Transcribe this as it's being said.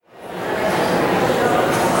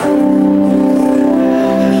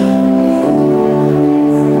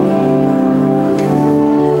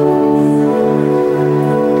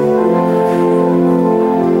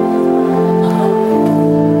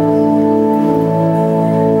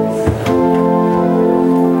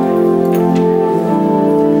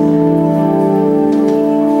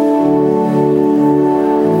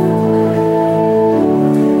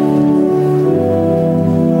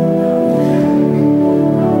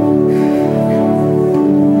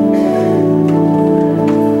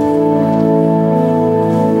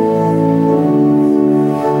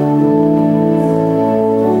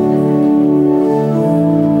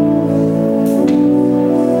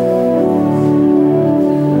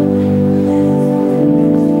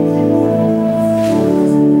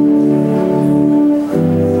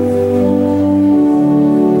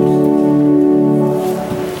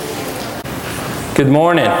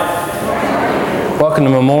morning. Welcome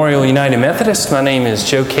to Memorial United Methodist. My name is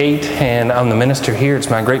Joe Cate, and I'm the minister here. It's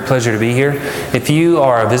my great pleasure to be here. If you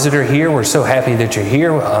are a visitor here, we're so happy that you're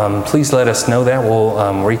here. Please let us know that.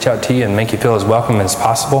 We'll reach out to you and make you feel as welcome as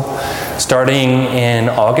possible. Starting in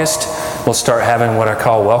August, we'll start having what I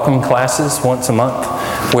call welcome classes once a month,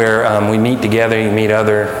 where we meet together, you meet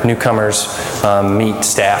other newcomers, meet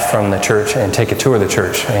staff from the church, and take a tour of the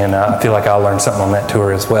church. And I feel like I'll learn something on that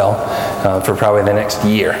tour as well for probably the next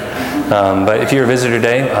year. But if you're a visitor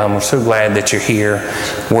today, we're so glad that you're here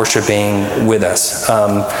worshiping with us.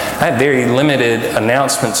 I have very limited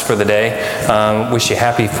announcements for the day. Wish you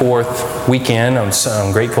happy 4th weekend.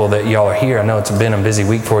 I'm grateful that y'all are here. I know it's been a busy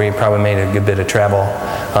week for you. Probably made a good bit of travel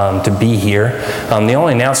to be here. The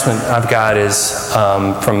only announcement I've got is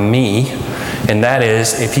from me, and that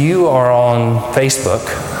is if you are on Facebook,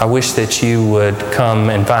 I wish that you would come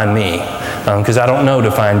and find me, because I don't know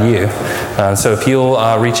to find you. So if you'll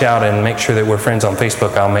reach out and make sure that we're friends on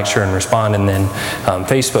Facebook, I'll make sure and respond. And then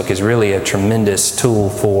Facebook is really a tremendous tool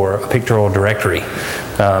for a pictorial directory,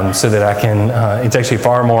 so that I can, it's actually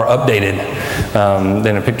far more updated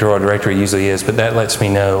than a pictorial directory usually is, but that lets me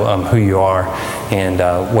know who you are and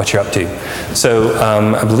what you're up to. So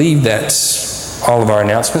I believe that's all of our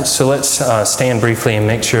announcements. So let's stand briefly and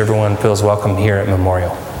make sure everyone feels welcome here at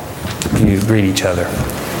Memorial. You greet each other.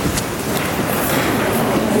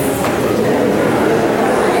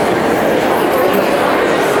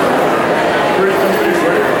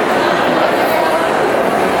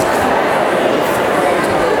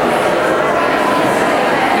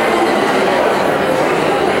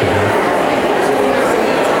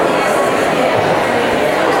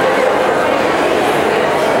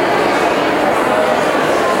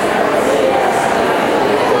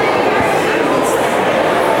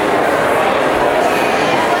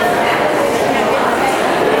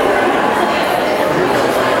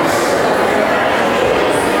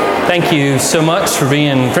 Thank you so much for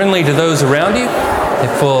being friendly to those around you.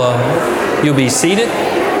 If you'll be seated,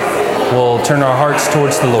 we'll turn our hearts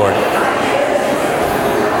towards the Lord.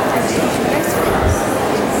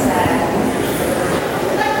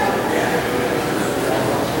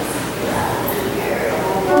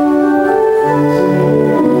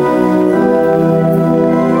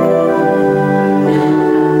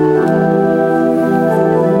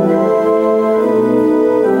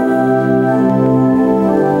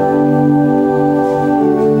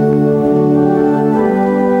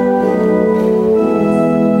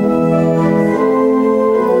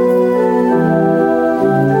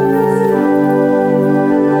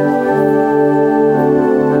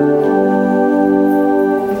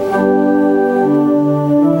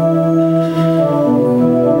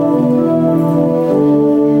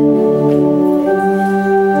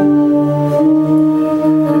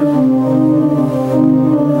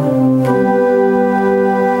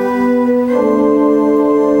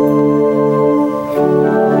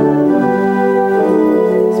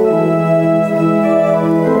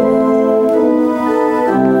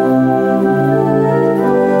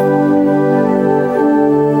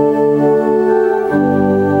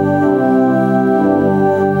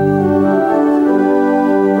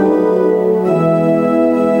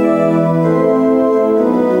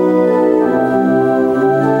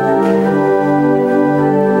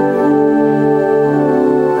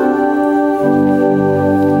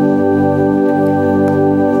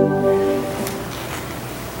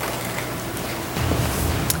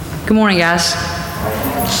 Good morning, guys.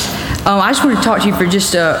 I just want to talk to you for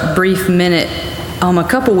just a brief minute. A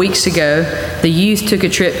couple weeks ago, the youth took a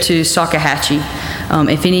trip to Salkehatchie.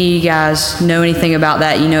 If any of you guys know anything about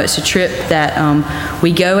that, you know it's a trip that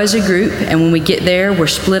we go as a group, and when we get there, we're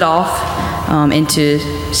split off into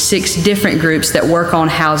 6 different groups that work on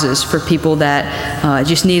houses for people that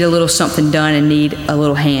just need a little something done and need a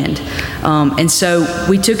little hand. And so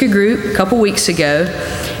we took a group a couple weeks ago,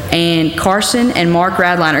 and Carson and Mark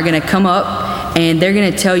Radline are going to come up, and they're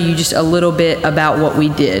going to tell you just a little bit about what we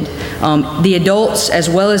did. The adults as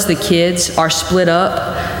well as the kids are split up,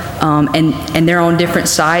 and they're on different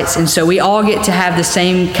sites, and so we all get to have the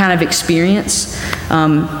same kind of experience.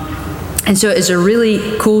 And so it's a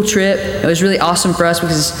really cool trip. It was really awesome for us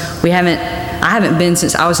because I haven't been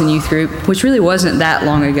since I was in youth group, which really wasn't that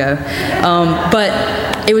long ago.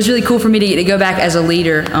 But it was really cool for me to get to go back as a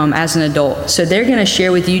leader, as an adult. So they're going to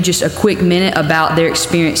share with you just a quick minute about their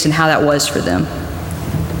experience and how that was for them.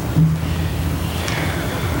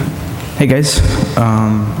 Hey guys,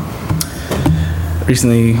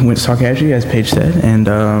 recently went to Salkehatchie, as Paige said, and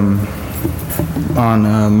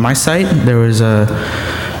on my site there was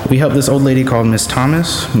we helped this old lady called Miss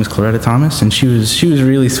Claretta Thomas, and she was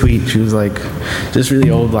really sweet. She was like this really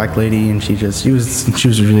old black lady, and she was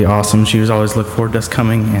really awesome. She was always looking forward to us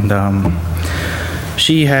coming, and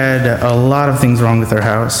she had a lot of things wrong with her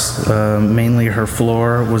house. Mainly her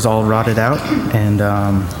floor was all rotted out, and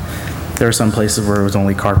there were some places where it was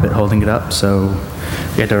only carpet holding it up, so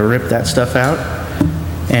we had to rip that stuff out.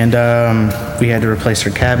 And we had to replace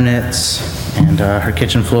her cabinets and her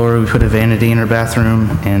kitchen floor. We put a vanity in her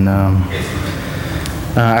bathroom, and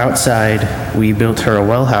outside we built her a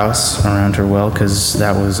well house around her well because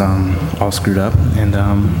that was all screwed up, and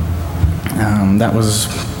that was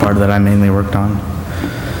part that I mainly worked on.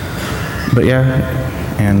 But yeah,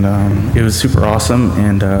 and it was super awesome,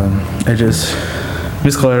 and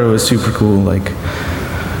Miss Clara was super cool. Like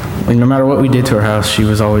no matter what we did to her house, she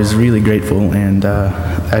was always really grateful, and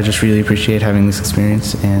I just really appreciate having this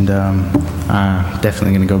experience, and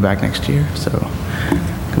definitely going to go back next year. So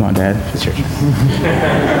come on, Dad, it's your turn.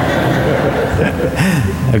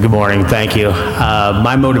 Good morning, thank you.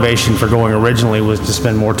 My motivation for going originally was to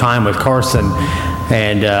spend more time with Carson,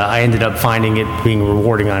 and I ended up finding it being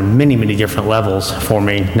rewarding on many, many different levels for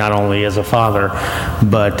me, not only as a father,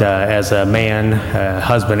 but as a man, a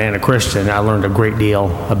husband, and a Christian. I learned a great deal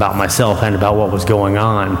about myself and about what was going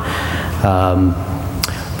on.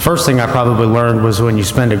 First thing I probably learned was when you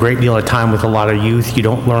spend a great deal of time with a lot of youth, you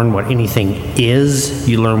don't learn what anything is,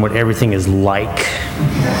 you learn what everything is like.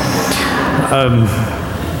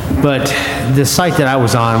 But the site that I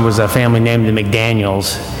was on was a family named the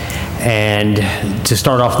McDaniels, and to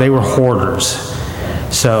start off, they were hoarders.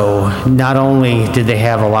 So not only did they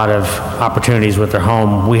have a lot of opportunities with their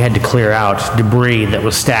home, we had to clear out debris that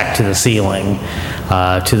was stacked to the ceiling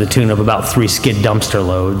to the tune of about 3 skid dumpster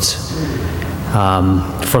loads.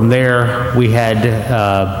 From there, we had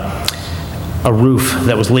a roof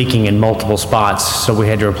that was leaking in multiple spots, so we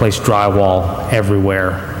had to replace drywall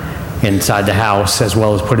everywhere inside the house, as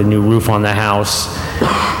well as put a new roof on the house.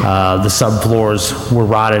 The subfloors were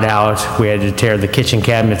rotted out. We had to tear the kitchen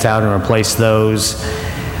cabinets out and replace those.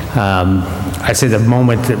 I'd say the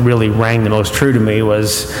moment that really rang the most true to me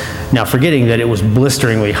was, now forgetting that it was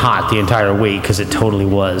blisteringly hot the entire week, because it totally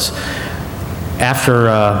was. After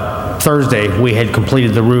Thursday, we had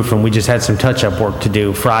completed the roof, and we just had some touch-up work to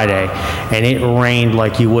do Friday, and it rained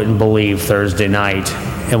like you wouldn't believe Thursday night.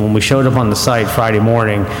 And when we showed up on the site Friday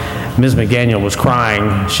morning, Ms. McDaniel was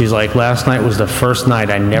crying. She's like, last night was the first night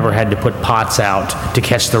I never had to put pots out to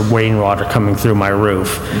catch the rainwater coming through my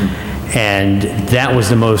roof. And that was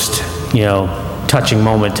the most, touching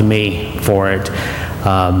moment to me for it.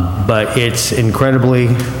 But it's incredibly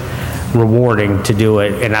rewarding to do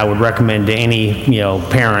it, and I would recommend to any,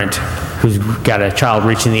 parent who's got a child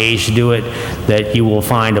reaching the age to do it, that you will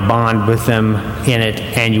find a bond with them in it,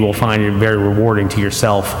 and you will find it very rewarding to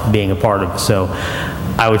yourself being a part of it. So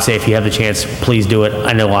I would say if you have the chance, please do it.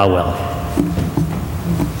 I know I will.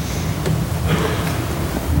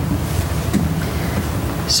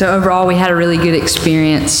 So overall, we had a really good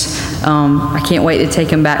experience. I can't wait to take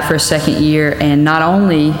them back for a second year. And not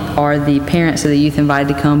only are the parents of the youth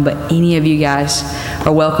invited to come, but any of you guys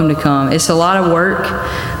are welcome to come. It's a lot of work,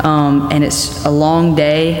 and it's a long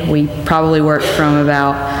day. We probably worked from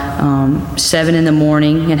about 7 in the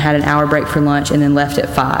morning and had an hour break for lunch, and then left at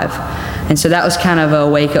 5. And so that was kind of a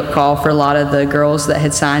wake-up call for a lot of the girls that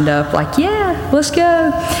had signed up, like, yeah, let's go.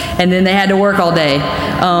 And then they had to work all day.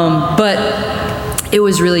 But it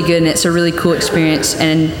was really good, and it's a really cool experience,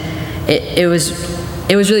 and it was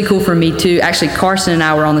really cool for me too. Actually, Carson and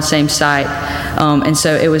I were on the same site, and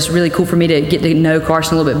so it was really cool for me to get to know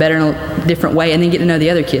Carson a little bit better in a different way, and then get to know the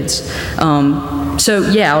other kids. So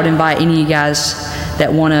yeah, I would invite any of you guys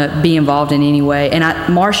that want to be involved in any way. And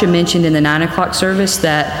Marcia mentioned in the 9 o'clock service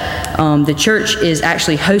that the church is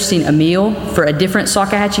actually hosting a meal for a different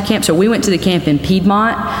Salkehatchie camp. So we went to the camp in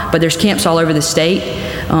Piedmont, but there's camps all over the state.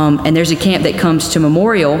 And there's a camp that comes to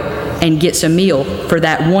Memorial and gets a meal for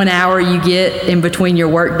that 1 hour you get in between your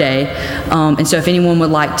work day. And so if anyone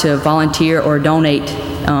would like to volunteer or donate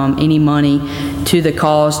any money to the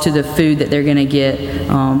cause, to the food that they're going to get,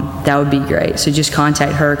 that would be great. So just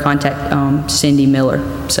contact her, contact Cindy Miller.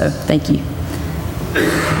 So thank you.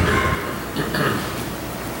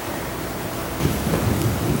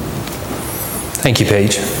 Thank you,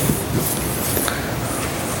 Paige.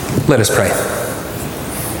 Let us pray.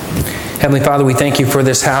 Heavenly Father, we thank you for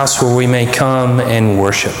this house where we may come and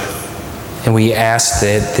worship. And we ask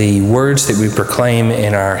that the words that we proclaim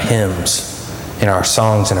in our hymns, in our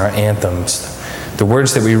songs, in our anthems, the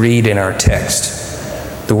words that we read in our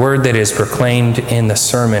text, the word that is proclaimed in the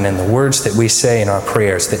sermon, and the words that we say in our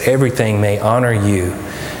prayers, that everything may honor you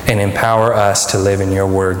and empower us to live in your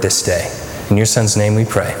word this day. In your Son's name we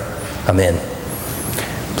pray. Amen.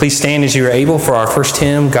 Please stand as you are able for our first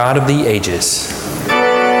hymn, God of the Ages.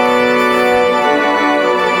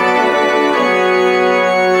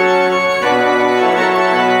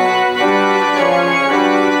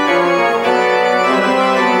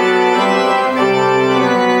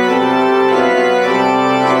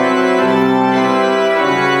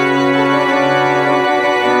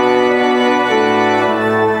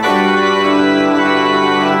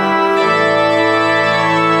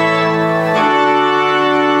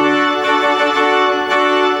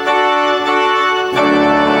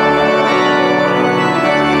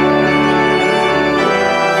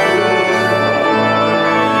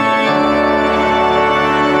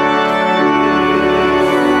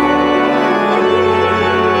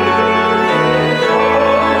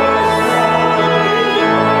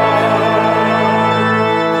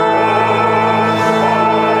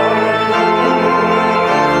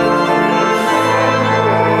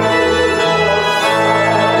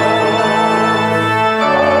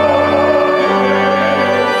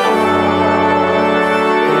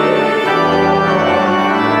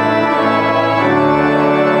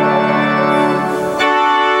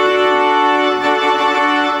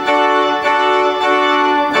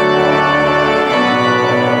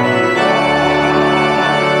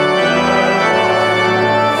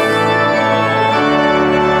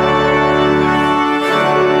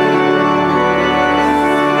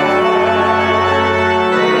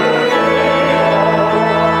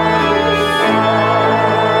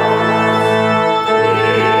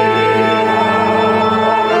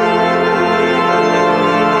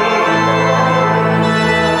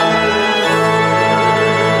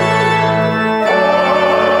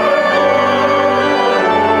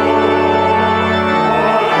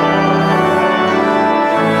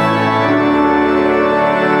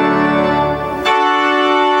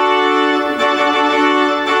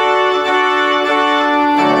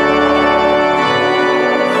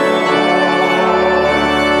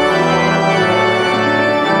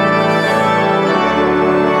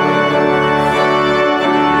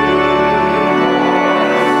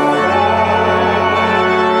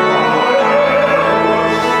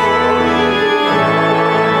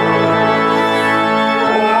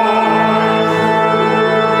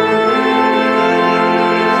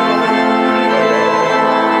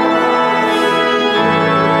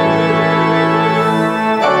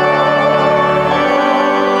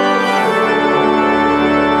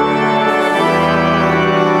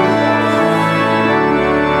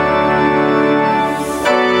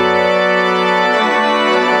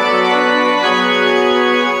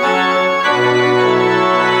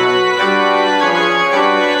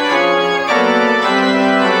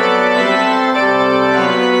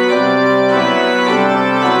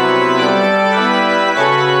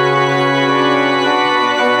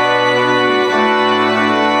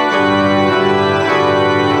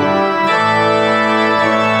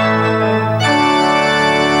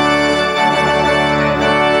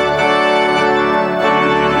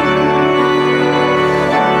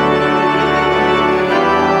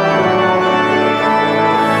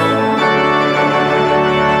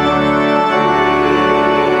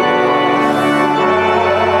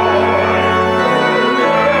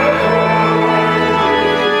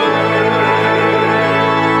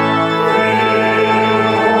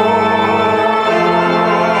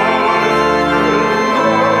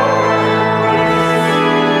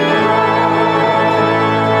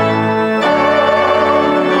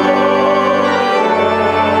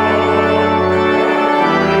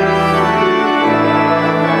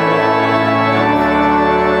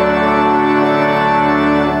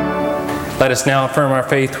 Let us now affirm our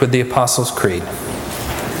faith with the Apostles' Creed.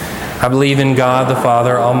 I believe in God the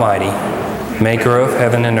Father Almighty, maker of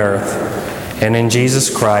heaven and earth, and in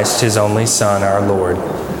Jesus Christ, his only Son, our Lord,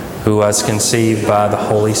 who was conceived by the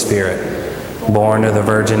Holy Spirit, born of the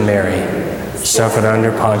Virgin Mary, suffered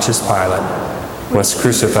under Pontius Pilate, was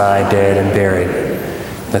crucified, dead, and buried.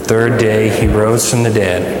 The third day he rose from the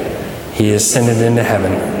dead. He ascended into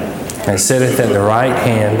heaven, and sitteth at the right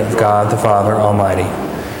hand of God the Father Almighty.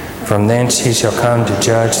 From thence he shall come to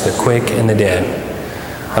judge the quick and the dead.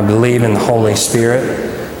 I believe in the Holy Spirit,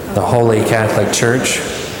 the Holy Catholic Church,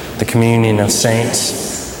 the communion of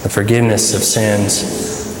saints, the forgiveness of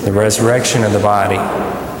sins, the resurrection of the body,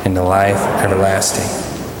 and the life everlasting.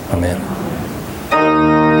 Amen.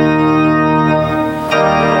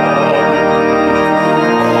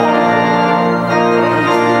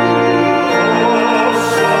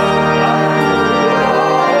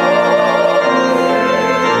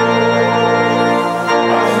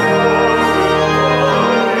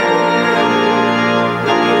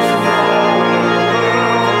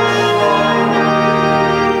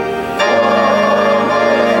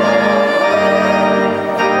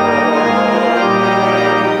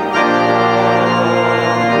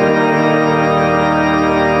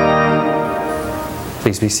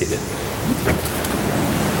 be seated.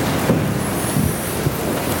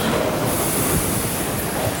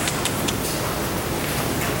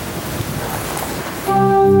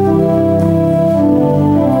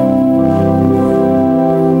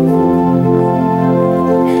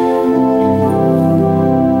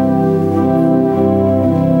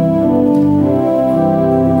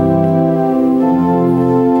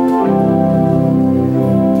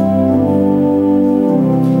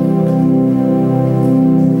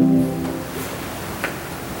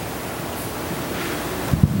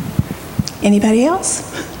 Anybody else?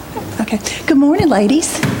 Okay. Good morning,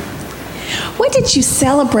 ladies. What did you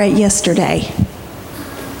celebrate yesterday?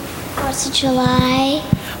 4th of July,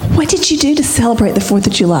 What did you do to celebrate the 4th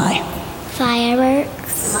of July?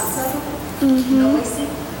 fireworks.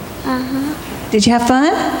 Did you have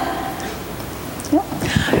fun?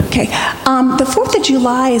 Yeah. Okay. The 4th of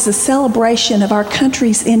July is a celebration of our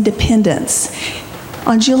country's independence.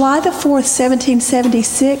 On July the 4th,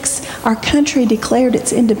 1776, our country declared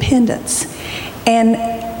its independence. And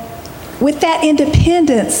with that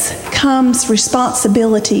independence comes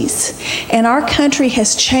responsibilities. And our country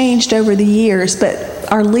has changed over the years, but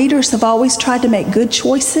our leaders have always tried to make good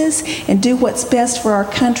choices and do what's best for our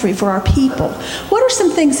country, for our people. What are some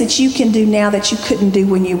things that you can do now that you couldn't do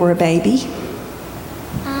when you were a baby?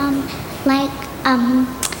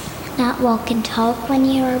 Not walk and talk when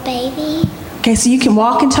you were a baby. Okay, so you can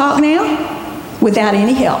walk and talk now without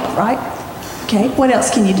any help, right? Okay, what else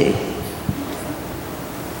can you do?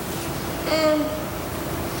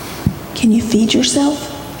 Can you feed yourself?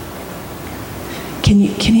 Can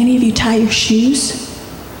any of you tie your shoes?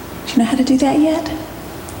 Do you know how to do that yet?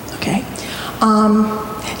 Okay.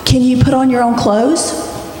 Can you put on your own clothes?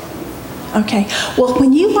 Okay. Well,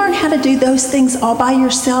 when you learn how to do those things all by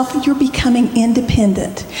yourself, you're becoming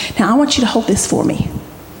independent. Now, I want you to hold this for me.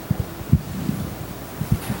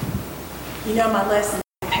 You know my lesson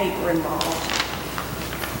paper involved.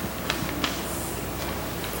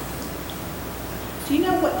 Do you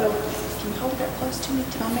know what can you hold that close to me,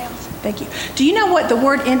 to my mouth? Thank you. Do you know what the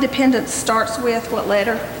word independence starts with? What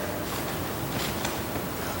letter?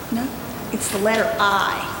 No? It's the letter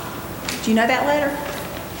I. Do you know that letter?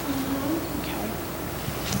 Okay.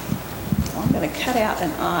 Well, I'm going to cut out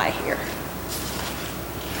an I here.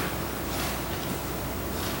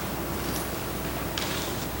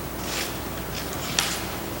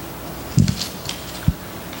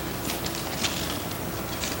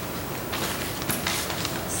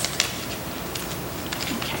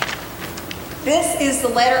 This is the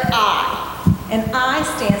letter I, and I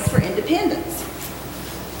stands for independence.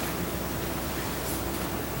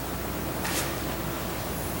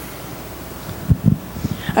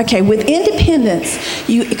 Okay, with independence,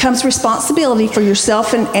 it comes responsibility for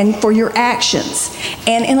yourself and for your actions.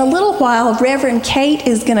 And in a little while, Reverend Kate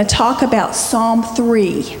is going to talk about Psalm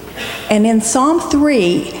 3. And in Psalm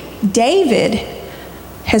 3, David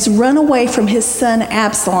has run away from his son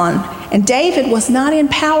Absalom. And David was not in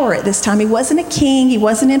power at this time. He wasn't a king, he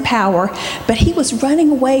wasn't in power, but he was running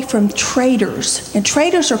away from traitors. And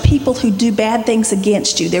traitors are people who do bad things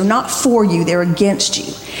against you. They're not for you, they're against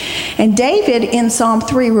you. And David in Psalm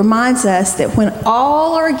 3 reminds us that when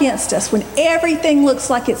all are against us, when everything looks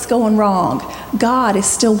like it's going wrong, God is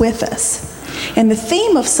still with us. And the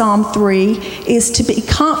theme of Psalm 3 is to be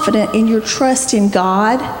confident in your trust in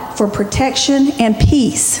God for protection and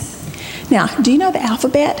peace. Now, do you know the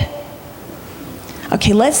alphabet?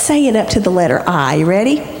 Okay, let's say it up to the letter I. You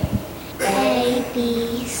ready? A,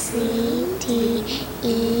 B, C, D,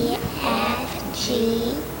 E, F,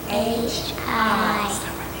 G, H, I.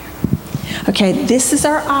 Okay, this is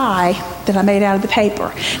our I that I made out of the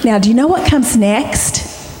paper. Now, do you know what comes next?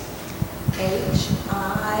 H,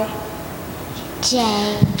 I.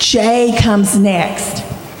 J. J comes next.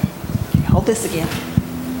 Okay, hold this again.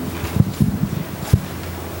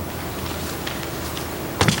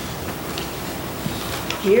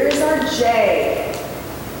 Here's our J.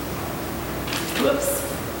 Whoops.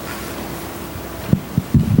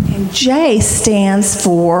 And J stands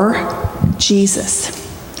for Jesus.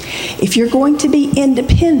 If you're going to be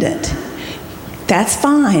independent, that's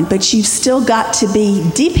fine, but you've still got to be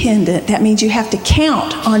dependent. That means you have to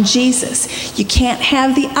count on Jesus. You can't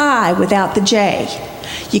have the I without the J.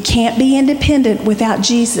 You can't be independent without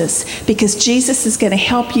Jesus, because Jesus is going to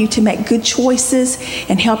help you to make good choices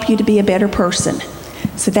and help you to be a better person.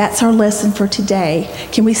 So that's our lesson for today.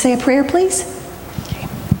 Can we say a prayer, please? Okay.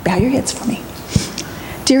 Bow your heads for me.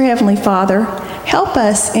 Dear Heavenly Father, help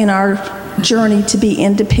us in our journey to be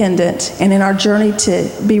independent and in our journey to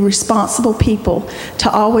be responsible people, to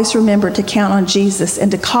always remember to count on Jesus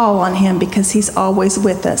and to call on him because he's always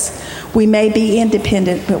with us. We may be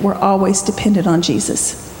independent, but we're always dependent on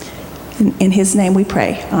Jesus. In his name we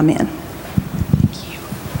pray. Amen.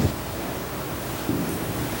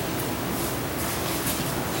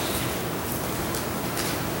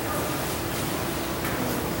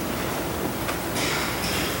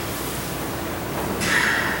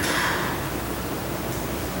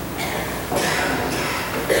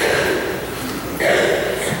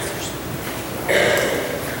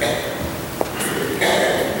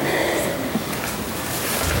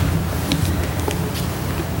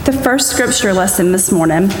 The first scripture lesson this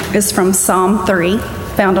morning is from Psalm 3,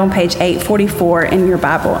 found on page 844 in your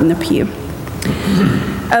Bible in the pew.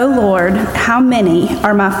 O Lord, how many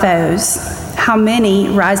are my foes? How many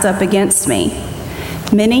rise up against me?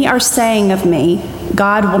 Many are saying of me,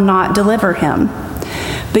 God will not deliver him.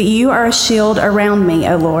 But you are a shield around me,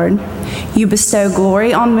 O Lord. You bestow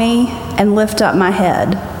glory on me and lift up my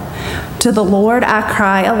head. To the Lord I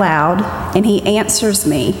cry aloud, and he answers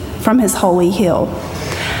me from his holy hill.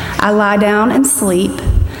 I lie down and sleep.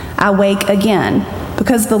 I wake again,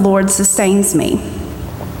 because the Lord sustains me.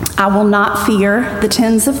 I will not fear the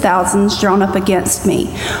tens of thousands drawn up against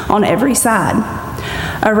me on every side.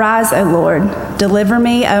 Arise, O Lord, deliver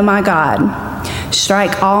me, O my God.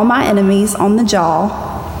 Strike all my enemies on the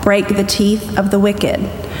jaw, break the teeth of the wicked.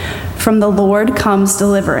 From the Lord comes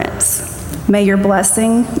deliverance. May your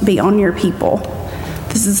blessing be on your people.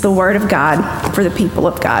 This is the word of God for the people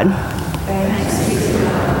of God. Thanks be to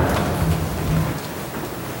God.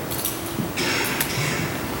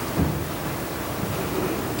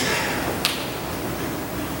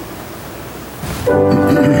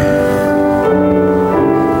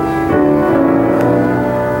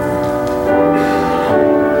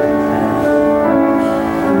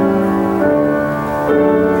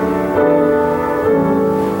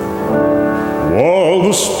 While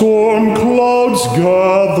the storm clouds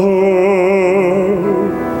gather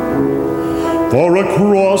far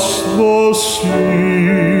across the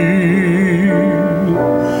sea,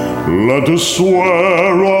 let us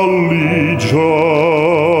swear allegiance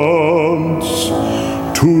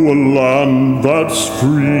to a land that's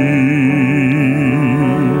free.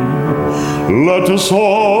 Let us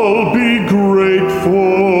all be grateful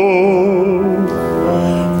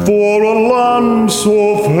for a land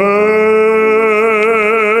so fair,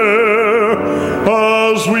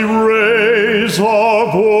 as we raise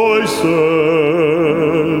our voices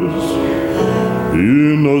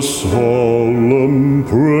in a solemn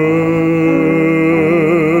prayer.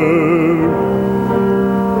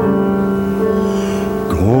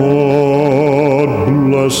 God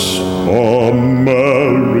bless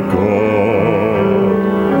America,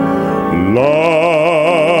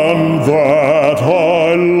 land that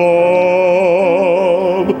I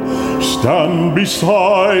love. Stand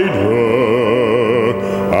beside her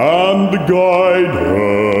and guide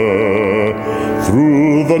her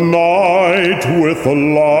through the night with a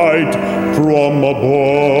light from above.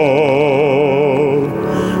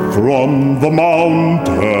 From the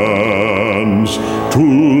mountains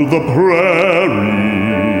to the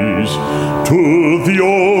prairies, to the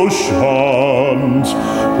oceans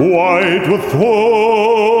white with foam.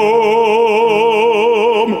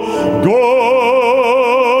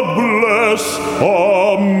 God bless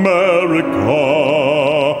America,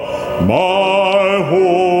 my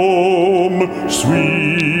home,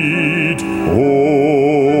 sweet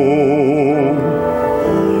home.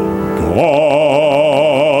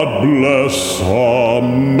 God bless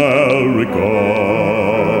America,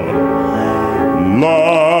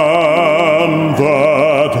 land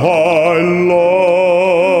that I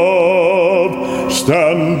love.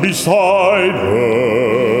 Stand beside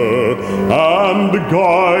her and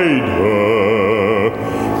guide her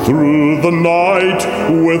through the night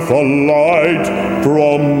with a light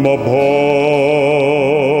from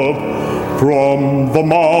above. From the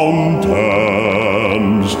mountains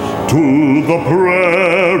to the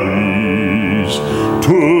prairies,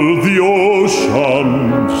 to the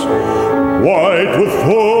oceans white with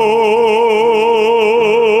foam.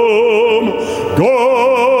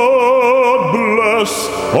 God bless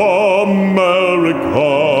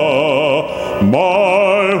America,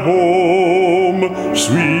 my home,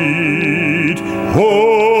 sweet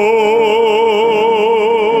home.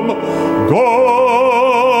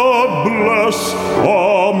 God bless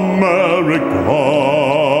America,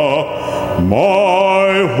 my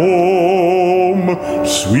home,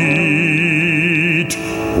 sweet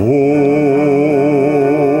home.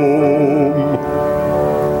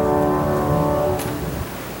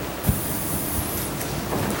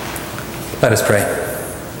 Let us pray.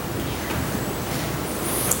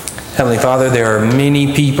 Heavenly Father, there are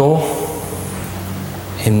many people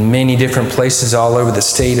in many different places all over the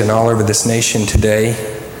state and all over this nation today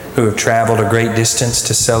who have traveled a great distance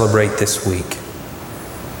to celebrate this week.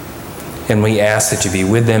 And we ask that you be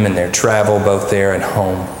with them in their travel, both there and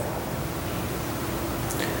home.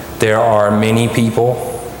 There are many people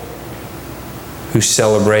who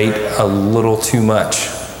celebrate a little too much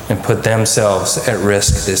and put themselves at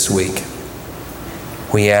risk this week.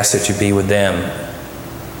 We ask that you be with them,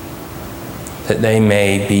 that they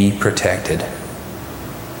may be protected.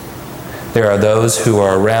 There are those who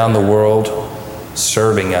are around the world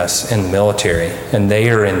serving us in the military, and they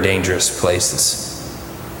are in dangerous places.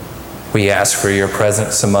 We ask for your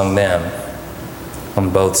presence among them on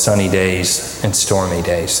both sunny days and stormy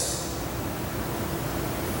days.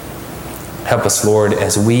 Help us, Lord,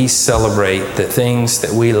 as we celebrate the things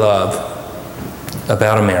that we love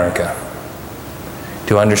about America,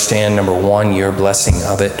 to understand, number one, your blessing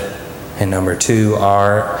of it, and number two,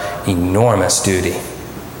 our enormous duty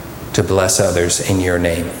to bless others in your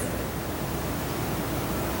name.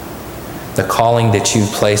 The calling that you've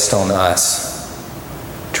placed on us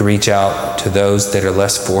to reach out to those that are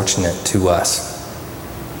less fortunate to us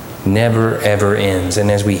never, ever ends.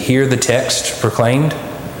 And as we hear the text proclaimed,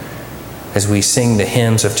 as we sing the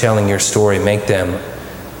hymns of telling your story, make them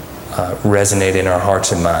resonate in our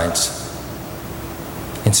hearts and minds.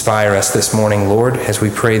 Inspire us this morning, Lord, as we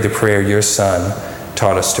pray the prayer your Son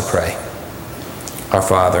taught us to pray. Our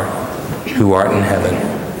Father, who art in heaven,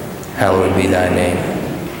 hallowed be thy name.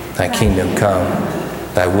 Thy kingdom come,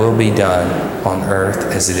 thy will be done on earth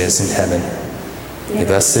as it is in heaven.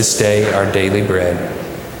 Give us this day our daily bread.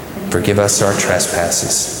 Forgive us our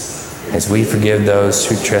trespasses, as we forgive those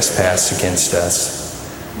who trespass against us.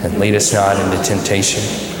 And lead us not into temptation,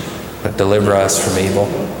 but deliver us from evil.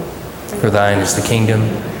 For thine is the kingdom,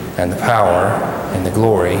 and the power, and the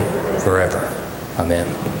glory forever. Amen.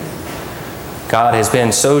 God has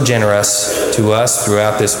been so generous to us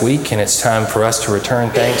throughout this week, and it's time for us to return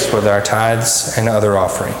thanks with our tithes and other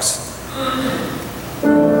offerings.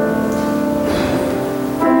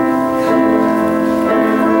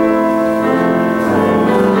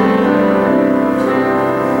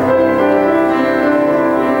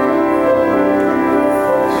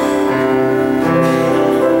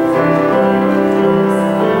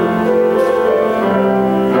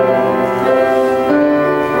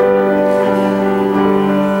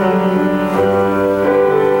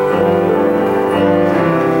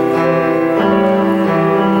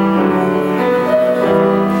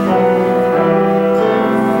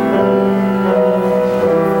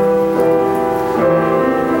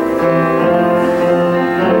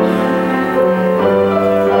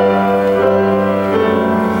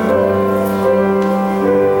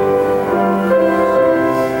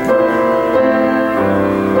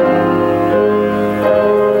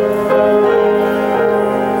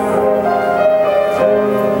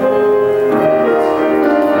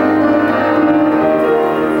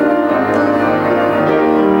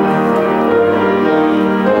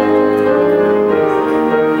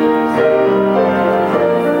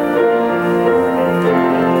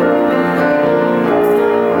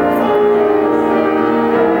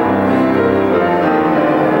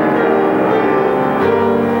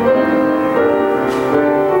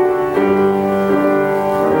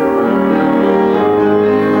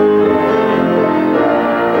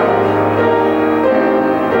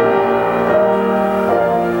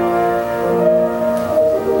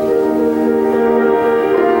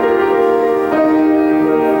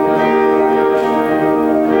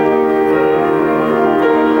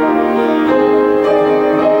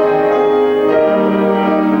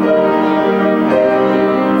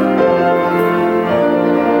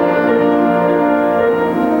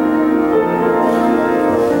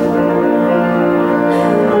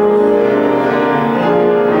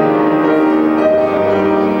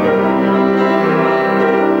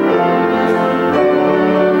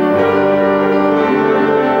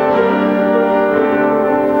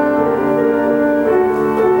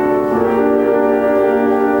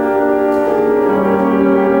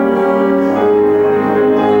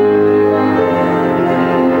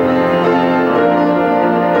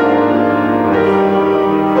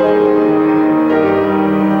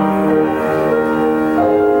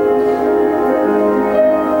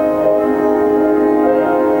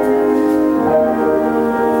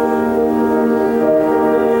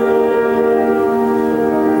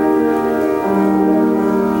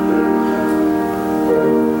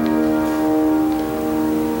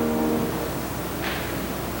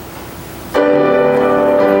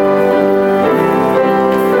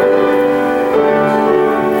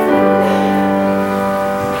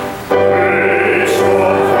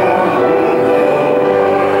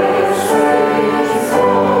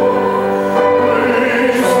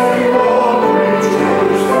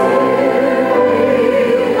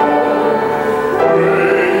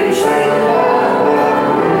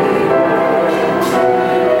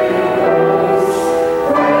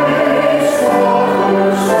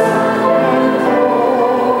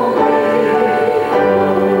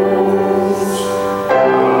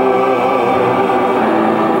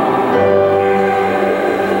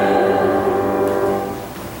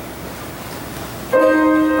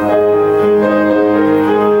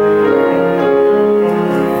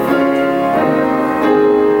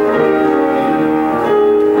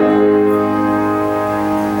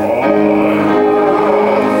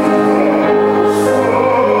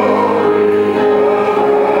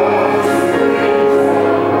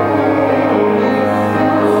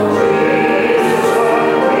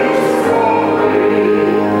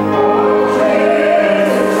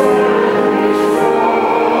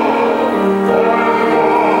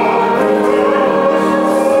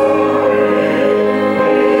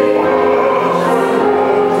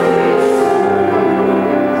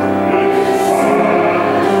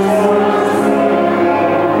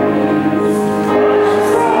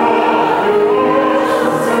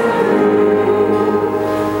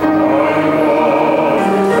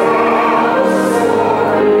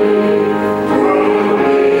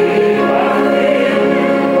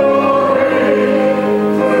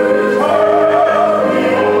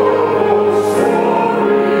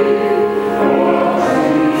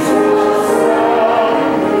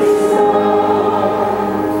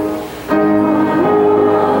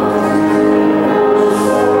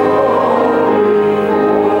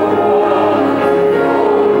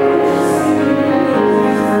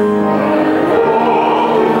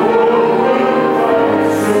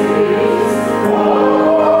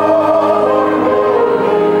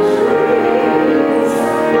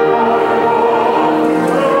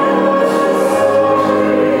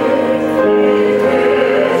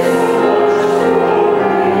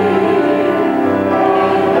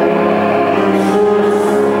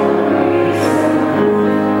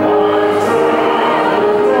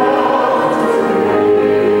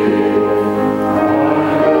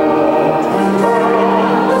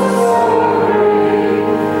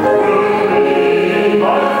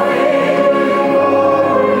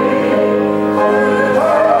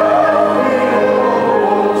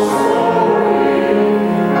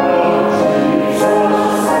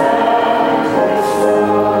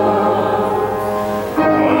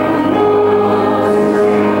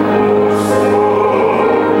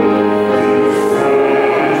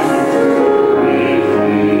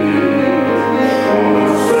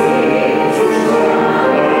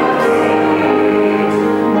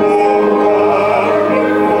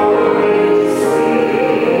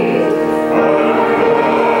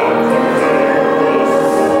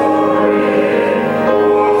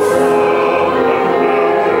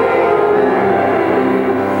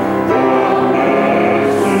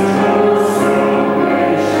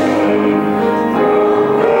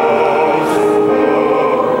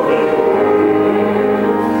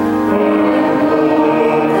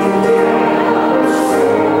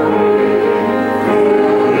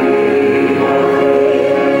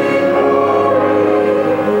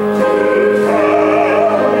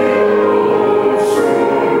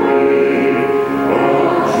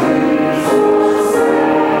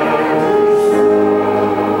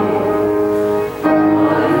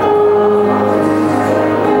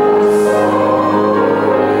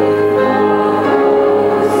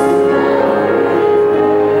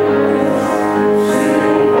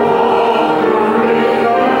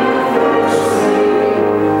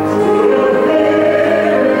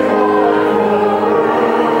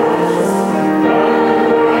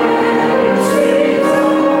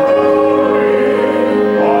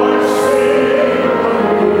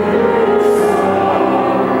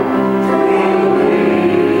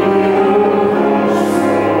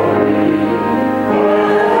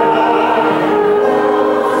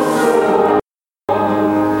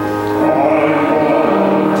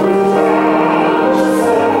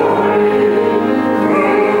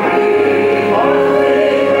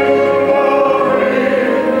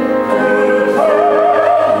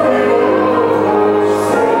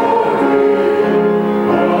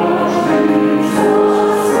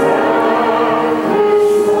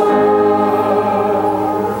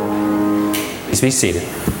 Please be seated.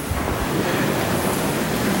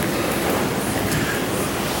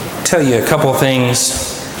 Tell you a couple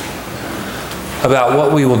things about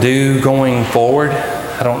what we will do going forward.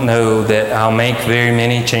 I don't know that I'll make very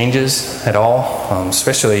many changes at all,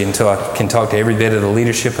 especially until I can talk to every bit of the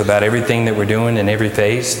leadership about everything that we're doing in every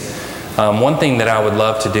phase. One thing that I would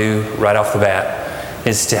love to do right off the bat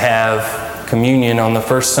is to have communion on the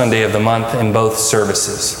first Sunday of the month in both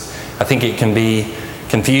services. I think it can be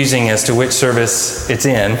confusing as to which service it's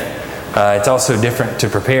in. It's also different to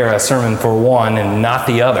prepare a sermon for one and not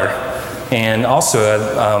the other. And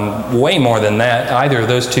also, way more than that, either of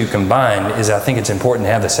those two combined, is I think it's important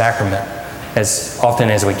to have the sacrament as often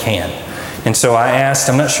as we can. And so I asked,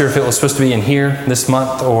 I'm not sure if it was supposed to be in here this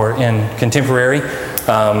month or in contemporary,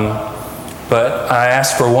 but I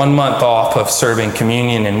asked for 1 month off of serving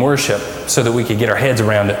communion and worship so that we could get our heads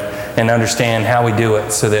around it and understand how we do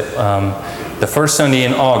it, so that the first Sunday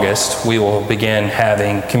in August we will begin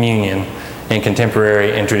having communion in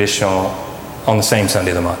contemporary and traditional on the same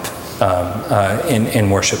Sunday of the month in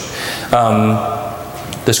worship.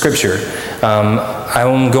 The scripture,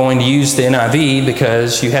 I'm going to use the NIV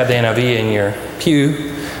because you have the NIV in your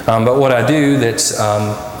pew, but what I do that's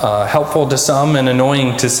helpful to some and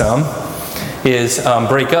annoying to some is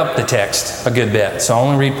break up the text a good bit. So I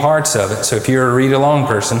only read parts of it. So if you're a read-along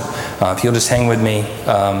person, if you'll just hang with me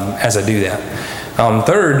as I do that.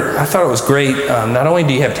 Third, I thought it was great. Not only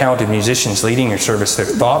do you have talented musicians leading your service, they're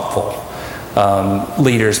thoughtful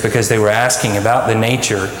leaders, because they were asking about the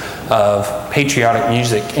nature of patriotic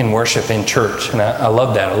music in worship in church. And I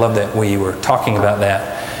love that. I love that we were talking about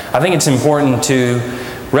that. I think it's important to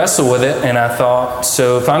wrestle with it, and I thought,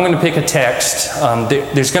 so if I'm going to pick a text,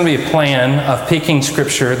 there's going to be a plan of picking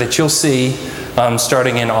scripture that you'll see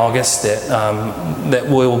starting in August that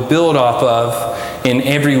we'll build off of in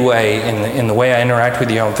every way, in the way I interact with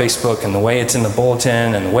you on Facebook, and the way it's in the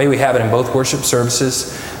bulletin, and the way we have it in both worship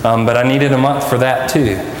services. But I needed a month for that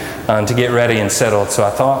too, to get ready and settled. So I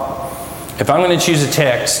thought, if I'm going to choose a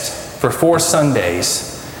text for 4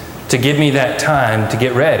 Sundays to give me that time to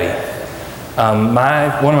get ready,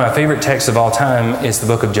 one of my favorite texts of all time is the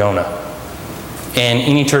book of Jonah. And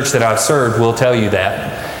any church that I've served will tell you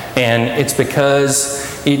that. And it's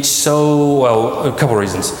because it's so, well, a couple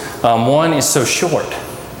reasons. One, it's so short.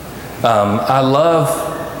 I'm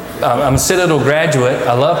a Citadel graduate.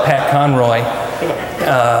 I love Pat Conroy.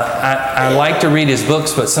 I like to read his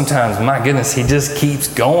books, but sometimes, my goodness, he just keeps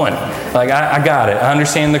going. Like, I got it. I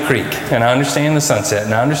understand the creek, and I understand the sunset,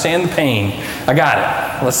 and I understand the pain. I got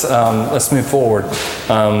it. Let's move forward.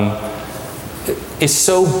 It's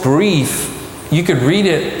so brief. You could read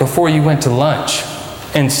it before you went to lunch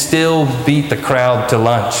and still beat the crowd to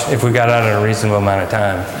lunch if we got out in a reasonable amount of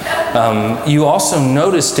time. You also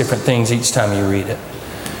notice different things each time you read it.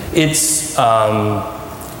 It's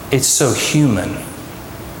so human.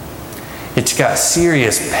 It's got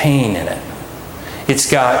serious pain in it. It's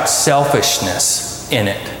got selfishness in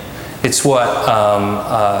it. It's what,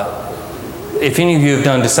 if any of you have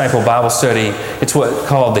done disciple Bible study, it's what's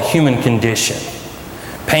called the human condition.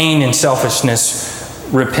 Pain and selfishness,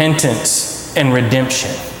 repentance and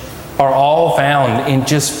redemption are all found in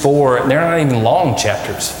just 4, they're not even long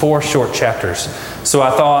chapters, 4 short chapters. So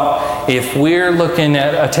I thought, if we're looking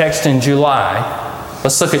at a text in July,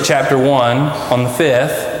 let's look at chapter 1 on the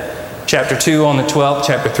 5th, chapter 2 on the 12th,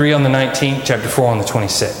 chapter 3 on the 19th, chapter 4 on the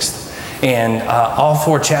 26th. And all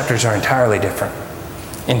 4 chapters are entirely different.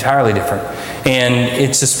 Entirely different. And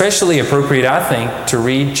it's especially appropriate, I think, to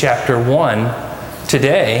read chapter 1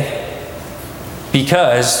 today,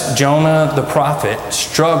 because Jonah the prophet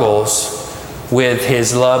struggles with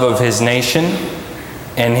his love of his nation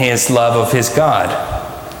and his love of his God,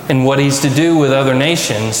 and what he's to do with other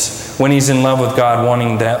nations when he's in love with God,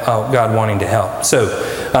 wanting to help. So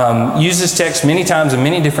use this text many times in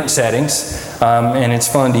many different settings, and it's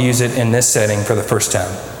fun to use it in this setting for the first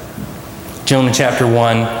time. Jonah chapter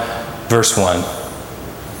 1, verse 1.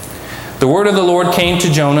 The word of the Lord came to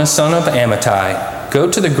Jonah, son of Amittai. Go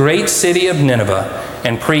to the great city of Nineveh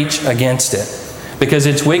and preach against it, because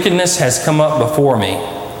its wickedness has come up before me.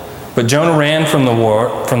 But Jonah ran from the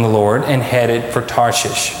Lord and headed for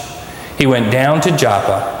Tarshish. He went down to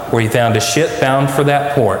Joppa, where he found a ship bound for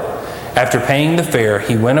that port. After paying the fare,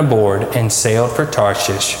 he went aboard and sailed for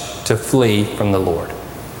Tarshish to flee from the Lord.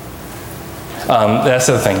 That's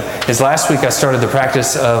the other thing, is last week I started the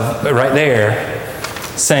practice of, right there,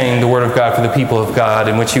 saying the word of God for the people of God,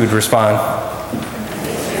 in which you would respond.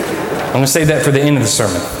 I'm going to save that for the end of the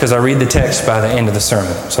sermon, because I read the text by the end of the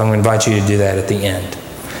sermon. So I'm going to invite you to do that at the end.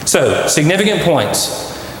 So, significant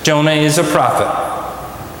points. Jonah is a prophet.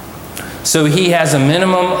 So he has a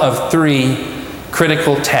minimum of 3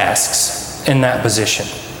 critical tasks in that position.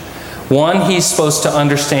 One, he's supposed to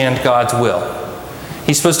understand God's will.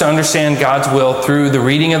 He's supposed to understand God's will through the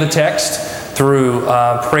reading of the text, through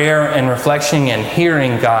prayer and reflection, and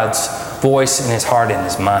hearing God's voice in his heart and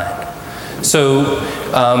his mind. So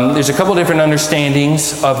there's a couple different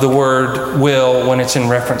understandings of the word will when it's in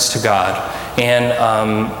reference to God. And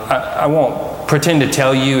I won't pretend to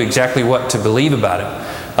tell you exactly what to believe about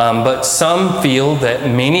it. But some feel that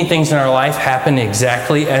many things in our life happen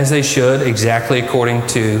exactly as they should, exactly according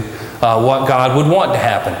to what God would want to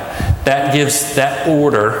happen. That gives that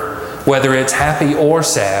order, whether it's happy or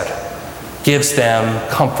sad, gives them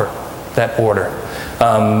comfort, that order.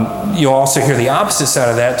 You'll also hear the opposite side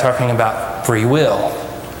of that, talking about free will.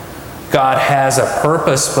 God has a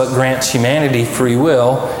purpose but grants humanity free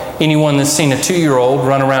will. Anyone that's seen a 2-year-old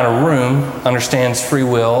run around a room understands free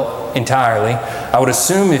will entirely. I would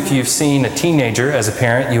assume if you've seen a teenager as a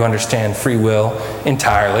parent, you understand free will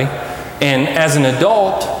entirely. And as an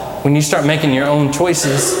adult, when you start making your own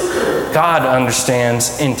choices, God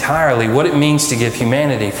understands entirely what it means to give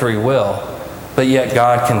humanity free will, but yet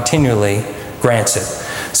God continually grants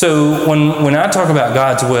it. So when I talk about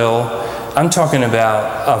God's will, I'm talking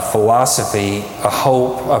about a philosophy, a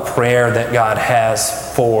hope, a prayer that God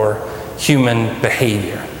has for human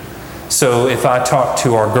behavior. So if I talk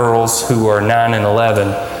to our girls who are 9 and 11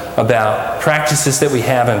 about practices that we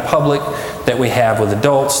have in public, that we have with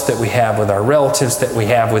adults, that we have with our relatives, that we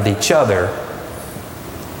have with each other,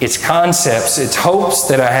 it's concepts, it's hopes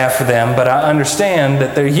that I have for them, but I understand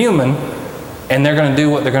that they're human and they're going to do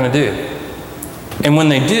what they're going to do. And when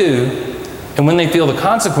they do, and when they feel the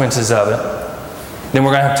consequences of it, then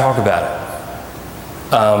we're going to have to talk about it.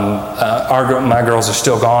 My girls are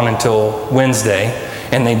still gone until Wednesday,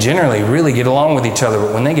 and they generally really get along with each other,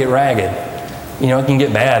 but when they get ragged, it can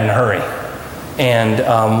get bad in a hurry. And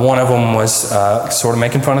one of them was sort of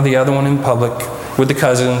making fun of the other one in public with the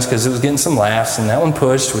cousins because it was getting some laughs, and that one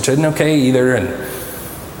pushed, which isn't okay either. And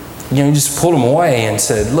he just pulled them away and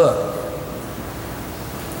said, "Look,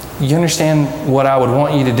 you understand what I would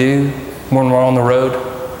want you to do when we're on the road?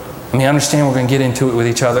 I mean, I understand we're going to get into it with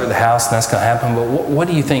each other at the house, and that's going to happen, but what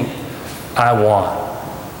do you think I want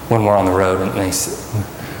when we're on the road?" And they said,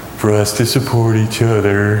 "For us to support each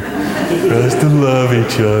other, for us to love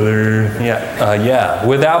each other." Yeah,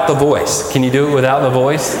 without the voice. Can you do it without the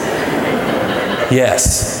voice?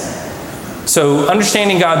 Yes. So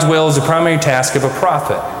understanding God's will is the primary task of a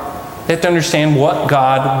prophet. They have to understand what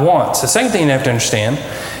God wants. The second thing they have to understand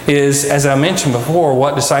is, as I mentioned before,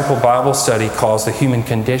 what Disciple Bible Study calls the human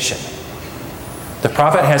condition. The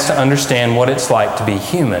prophet has to understand what it's like to be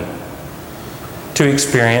human, to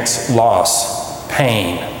experience loss,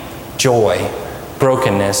 pain, joy,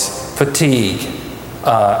 brokenness, fatigue,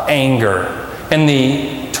 anger, and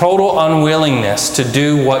the total unwillingness to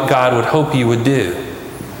do what God would hope you would do.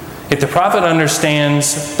 If the prophet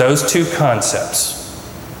understands those two concepts,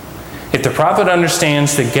 if the prophet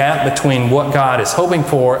understands the gap between what God is hoping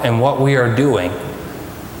for and what we are doing,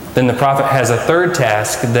 then the prophet has a third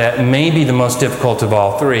task that may be the most difficult of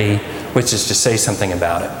all three, which is to say something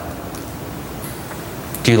about it.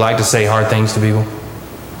 Do you like to say hard things to people?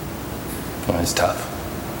 Well, it's tough.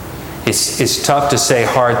 It's tough to say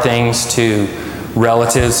hard things to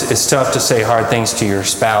relatives. It's tough to say hard things to your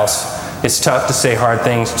spouse. It's tough to say hard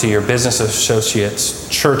things to your business associates,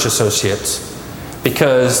 church associates,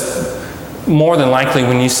 because more than likely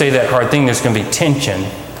when you say that hard thing, there's going to be tension.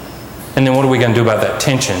 And then what are we going to do about that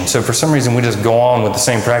tension? So for some reason, we just go on with the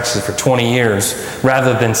same practices for 20 years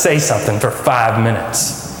rather than say something for 5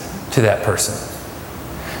 minutes to that person.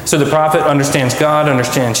 So the prophet understands God,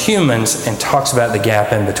 understands humans, and talks about the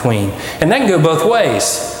gap in between. And that can go both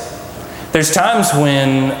ways. There's times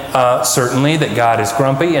when certainly that God is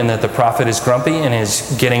grumpy and that the prophet is grumpy and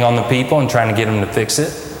is getting on the people and trying to get them to fix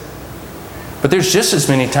it. But there's just as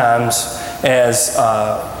many times as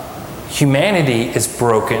humanity is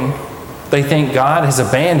broken, they think God has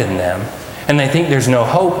abandoned them, and they think there's no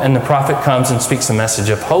hope, and the prophet comes and speaks a message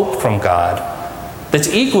of hope from God that's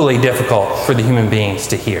equally difficult for the human beings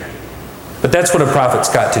to hear. But that's what a prophet's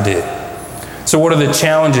got to do. So what are the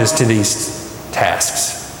challenges to these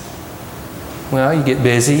tasks? Well, you get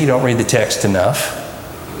busy, you don't read the text enough.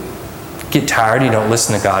 You get tired, you don't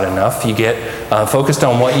listen to God enough. You get focused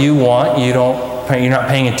on what you want, you're not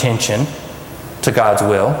paying attention to God's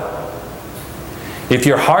will. If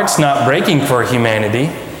your heart's not breaking for humanity,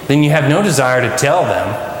 then you have no desire to tell them.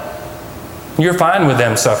 You're fine with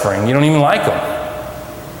them suffering. You don't even like them.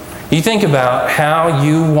 You think about how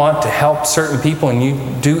you want to help certain people and you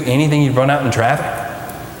do anything, you run out in traffic.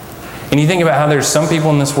 And you think about how there's some people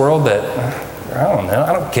in this world that I don't know.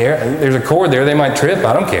 I don't care. There's a cord there. They might trip.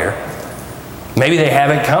 I don't care. Maybe they have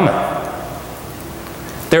it coming.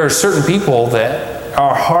 There are certain people that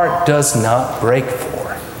our heart does not break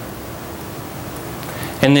for.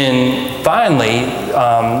 And then finally,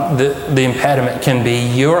 the impediment can be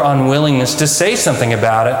your unwillingness to say something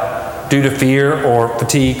about it due to fear or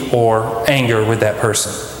fatigue or anger with that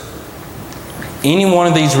person. Any one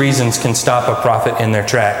of these reasons can stop a prophet in their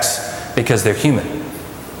tracks because they're human.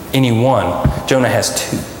 Any one. Jonah has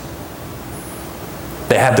two.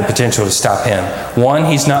 They have the potential to stop him. One,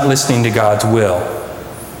 he's not listening to God's will.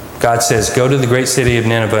 God says, go to the great city of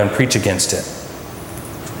Nineveh and preach against it.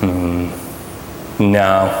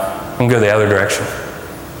 No, I'm going to go the other direction.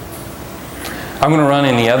 I'm going to run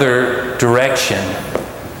in the other direction,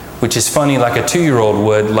 which is funny, like a 2-year-old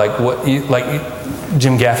would. Like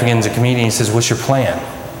Jim Gaffigan's a comedian. He says, "What's your plan?"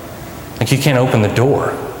 Like, you can't open the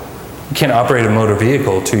door. You can't operate a motor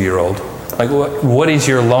vehicle, 2-year-old. Like, what is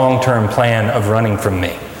your long-term plan of running from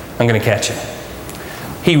me? I'm going to catch you.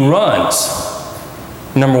 He runs.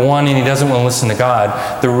 Number one, and he doesn't want to listen to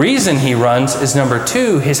God. The reason he runs is number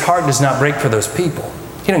two, his heart does not break for those people.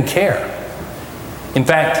 He doesn't care. In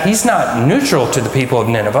fact, he's not neutral to the people of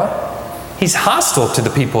Nineveh. He's hostile to the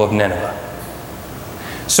people of Nineveh.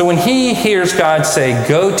 So when he hears God say,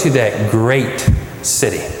 go to that great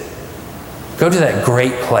city, go to that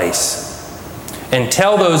great place, and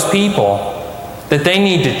tell those people that they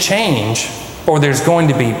need to change or there's going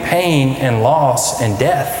to be pain and loss and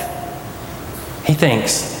death, he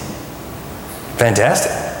thinks,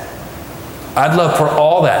 fantastic. I'd love for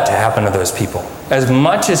all that to happen to those people. As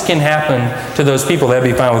much as can happen to those people, that'd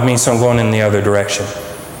be fine with me, so I'm going in the other direction.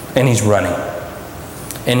 And he's running.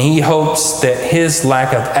 And he hopes that his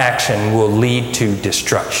lack of action will lead to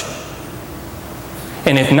destruction.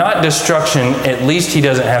 And if not destruction, at least he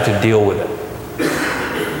doesn't have to deal with it.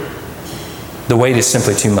 The weight is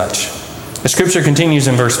simply too much. The scripture continues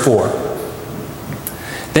in verse 4.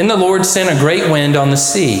 Then the Lord sent a great wind on the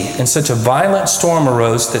sea, and such a violent storm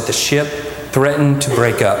arose that the ship threatened to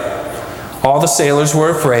break up. All the sailors were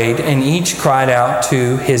afraid, and each cried out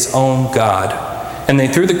to his own God. And they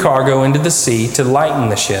threw the cargo into the sea to lighten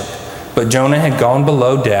the ship. But Jonah had gone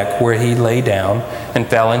below deck, where he lay down and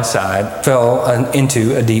fell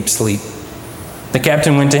into a deep sleep. The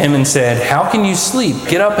captain went to him and said, "How can you sleep?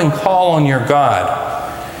 Get up and call on your God.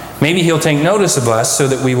 Maybe he'll take notice of us so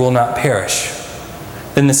that we will not perish."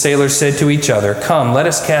 Then the sailors said to each other, "Come, let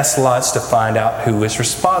us cast lots to find out who is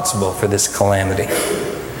responsible for this calamity."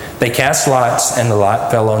 They cast lots, and the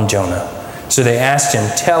lot fell on Jonah. So they asked him,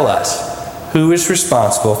 "Tell us, who is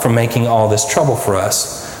responsible for making all this trouble for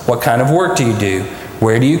us? What kind of work do you do?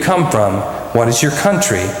 Where do you come from? What is your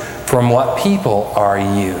country? From what people are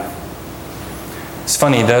you?" It's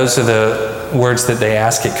funny, those are the words that they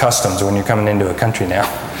ask at customs when you're coming into a country now.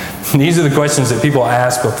 These are the questions that people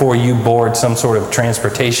ask before you board some sort of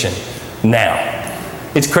transportation now.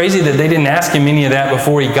 It's crazy that they didn't ask him any of that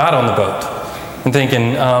before he got on the boat. And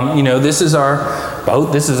thinking, this is our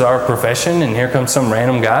boat, this is our profession, and here comes some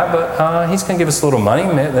random guy, but he's going to give us a little money.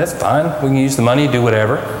 That's fine. We can use the money, do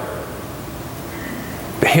whatever.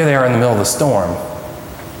 But here they are in the middle of the storm.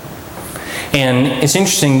 And it's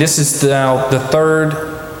interesting, this is now the third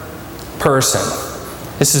person.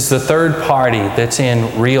 This is the third party that's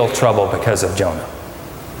in real trouble because of Jonah.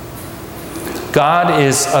 God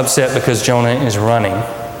is upset because Jonah is running.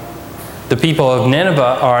 The people of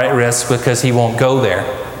Nineveh are at risk because he won't go there.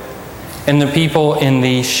 And the people in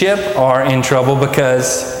the ship are in trouble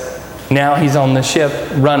because now he's on the ship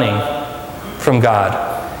running from God.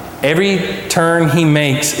 Every turn he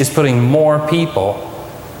makes is putting more people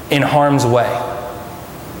in harm's way.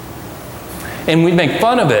 And we make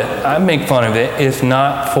fun of it. I make fun of it if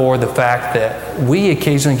not for the fact that we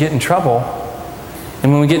occasionally get in trouble.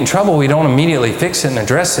 And when we get in trouble, we don't immediately fix it and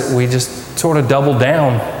address it. We just sort of double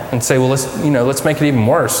down and say, well, let's make it even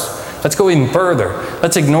worse. Let's go even further.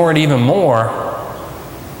 Let's ignore it even more.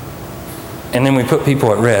 And then we put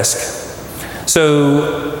people at risk.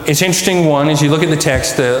 So it's interesting, one, as you look at the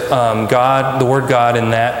text, the word God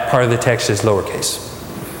in that part of the text is lowercase.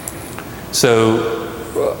 So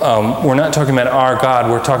we're not talking about our God,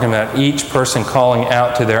 we're talking about each person calling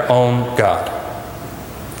out to their own God.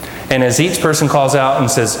 And as each person calls out and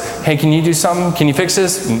says, "Hey, can you do something? Can you fix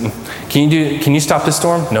this? Can you stop this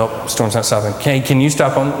storm?" Nope, storm's not stopping. "Hey, can you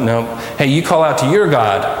stop on?" Nope. "Hey, you call out to your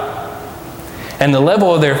God." And the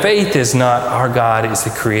level of their faith is not, our God is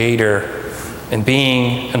the creator and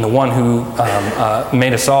being and the one who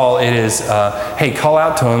made us all. It is, hey, call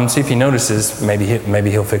out to him, see if he notices,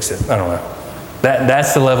 maybe he'll fix it. I don't know.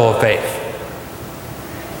 That's the level of faith.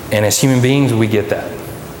 And as human beings, we get that.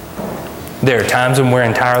 There are times when we're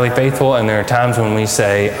entirely faithful, and there are times when we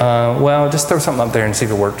say, well, just throw something up there and see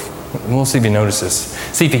if it works. We'll see if he notices,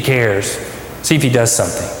 see if he cares, see if he does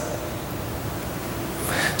something.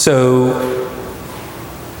 So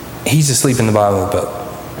he's asleep in the bottom of the boat.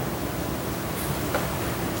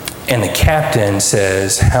 And the captain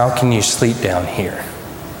says, how can you sleep down here?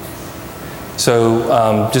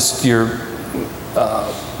 So just your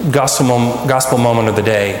gospel moment of the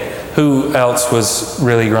day. Who else was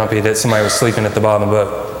really grumpy that somebody was sleeping at the bottom of the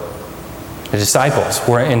boat? The disciples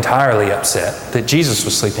were entirely upset that Jesus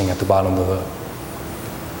was sleeping at the bottom of the boat.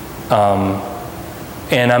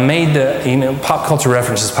 And I made the, pop culture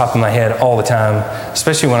references pop in my head all the time,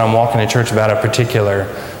 especially when I'm walking to church about a particular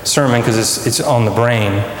sermon, because it's on the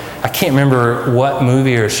brain. I can't remember what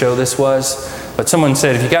movie or show this was, but someone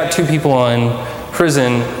said, if you got two people in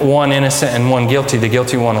prison, one innocent and one guilty, the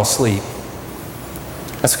guilty one will sleep.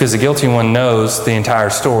 That's because the guilty one knows the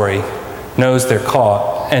entire story, knows they're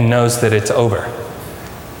caught, and knows that it's over.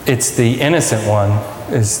 It's the innocent one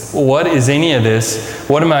is, what is any of this?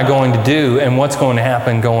 What am I going to do? And what's going to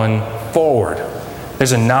happen going forward?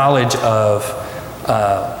 There's a knowledge of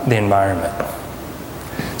the environment.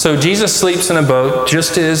 So Jesus sleeps in a boat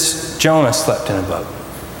just as Jonah slept in a boat.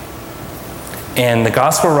 And the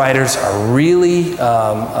gospel writers are really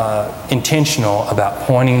intentional about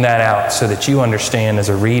pointing that out so that you understand as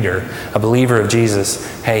a reader, a believer of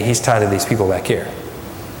Jesus, hey, he's tied to these people back here.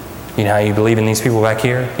 You know how you believe in these people back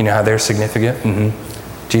here? You know how they're significant?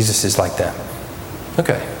 Mm-hmm. Jesus is like that.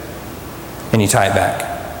 Okay. And you tie it back.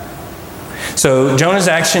 So Jonah's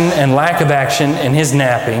action and lack of action and his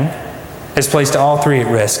napping has placed all three at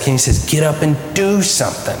risk. And he says, get up and do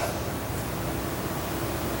something.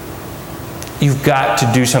 You've got to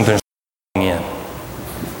do something in.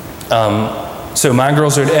 So my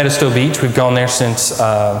girls are at Edisto Beach. We've gone there since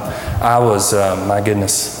I was,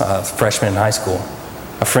 freshman in high school.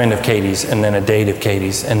 A friend of Katie's, and then a date of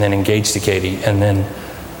Katie's, and then engaged to Katie, and then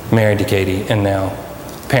married to Katie, and now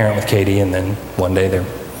parent with Katie, and then one day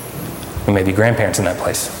we may be grandparents in that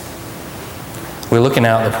place. We're looking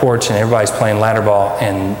out the porch, and everybody's playing ladder ball,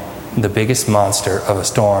 and the biggest monster of a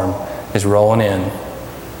storm is rolling in.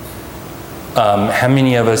 How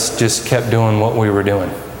many of us just kept doing what we were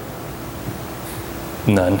doing?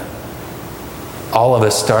 None. All of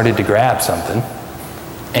us started to grab something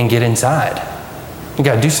and get inside. You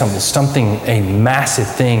got to do something. A massive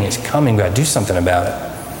thing is coming. You got to do something about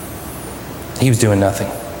it. He was doing nothing.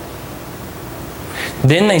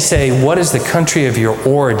 Then they say, what is the country of your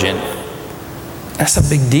origin? That's a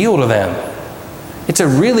big deal to them. It's a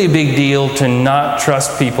really big deal to not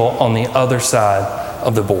trust people on the other side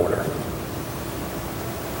of the border.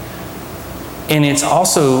 And it's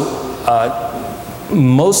also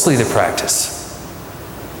mostly the practice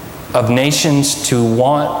of nations to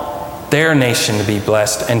want their nation to be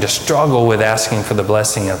blessed and to struggle with asking for the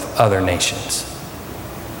blessing of other nations.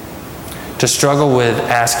 To struggle with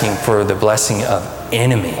asking for the blessing of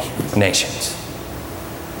enemy nations.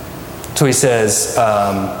 So he says,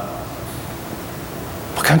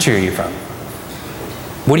 what country are you from?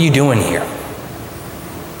 What are you doing here?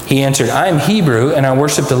 He answered, I am Hebrew and I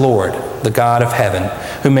worship the Lord, the God of heaven,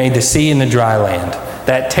 who made the sea and the dry land.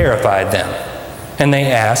 That terrified them. And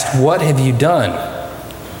they asked, what have you done?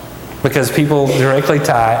 Because people directly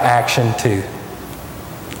tie action to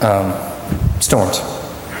storms.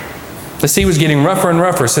 The sea was getting rougher and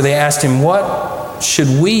rougher, so they asked him, what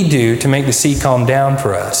should we do to make the sea calm down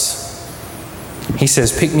for us? He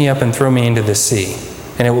says, pick me up and throw me into the sea,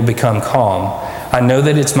 and it will become calm. I know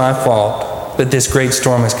that it's my fault that this great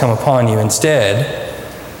storm has come upon you. Instead,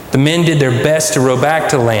 the men did their best to row back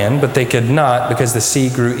to land, but they could not because the sea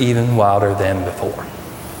grew even wilder than before.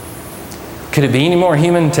 Could it be any more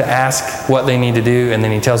human to ask what they need to do, and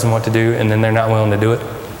then he tells them what to do, and then they're not willing to do it?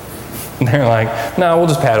 And they're like, no, we'll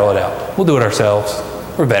just paddle it out. We'll do it ourselves.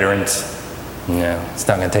 We're veterans. No, it's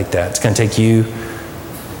not going to take that. It's going to take you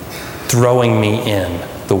throwing me in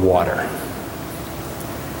the water.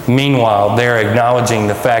 Meanwhile, they're acknowledging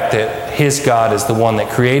the fact that his God is the one that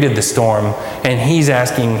created the storm, and he's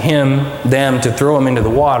asking them to throw him into the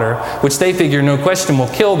water, which they figure no question will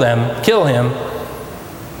kill him.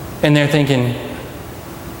 And they're thinking,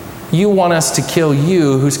 you want us to kill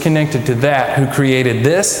you, who's connected to that, who created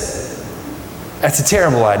this? That's a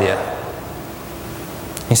terrible idea.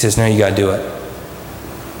 He says, no, you got to do it.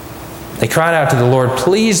 They cried out to the Lord,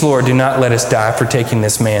 please, Lord, do not let us die for taking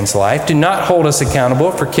this man's life. Do not hold us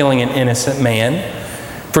accountable for killing an innocent man.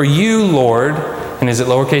 For you, Lord, and is it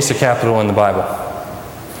lowercase or capital in the Bible?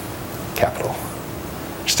 Capital.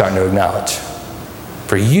 You're starting to acknowledge.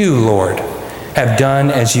 For you, Lord, have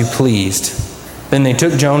done as you pleased. Then they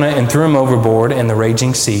took Jonah and threw him overboard, and the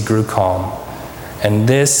raging sea grew calm. And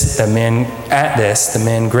the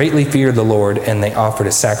men greatly feared the Lord, and they offered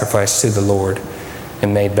a sacrifice to the Lord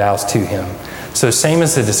and made vows to him. So same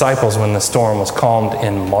as the disciples when the storm was calmed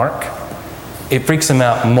in Mark, it freaks them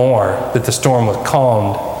out more that the storm was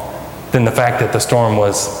calmed than the fact that the storm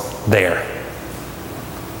was there.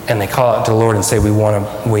 And they call out to the Lord and say, we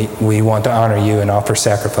want to honor you and offer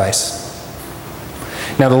sacrifice.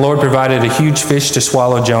 Now the Lord provided a huge fish to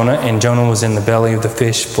swallow Jonah, and Jonah was in the belly of the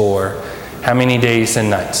fish for how many days and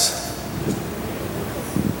nights?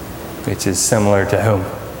 Which is similar to whom?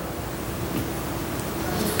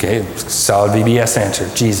 Okay, solid VBS answer,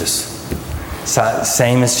 Jesus.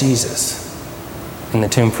 Same as Jesus. In the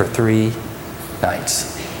tomb for 3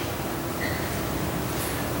 nights.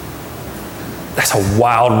 That's a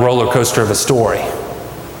wild roller coaster of a story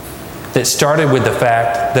that started with the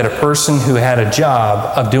fact that a person who had a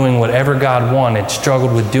job of doing whatever God wanted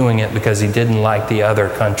struggled with doing it because he didn't like the other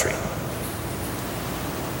country.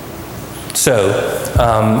 So,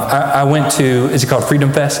 I went to, is it called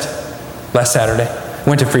Freedom Fest? Last Saturday.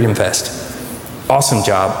 Went to Freedom Fest. Awesome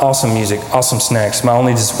job, awesome music, awesome snacks. My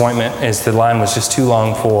only disappointment is the line was just too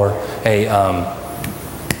long for a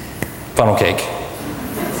funnel cake.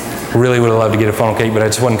 Really would have loved to get a funnel cake, but I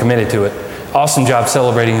just wasn't committed to it. Awesome job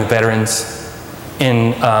celebrating the veterans.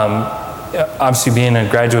 And obviously being a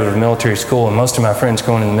graduate of military school, and most of my friends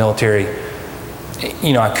going in the military,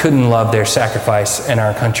 you know, I couldn't love their sacrifice in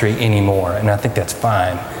our country anymore, and I think that's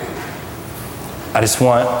fine. I just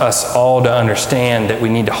want us all to understand that we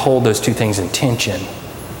need to hold those two things in tension,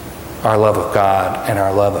 our love of God and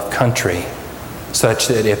our love of country, such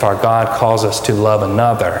that if our God calls us to love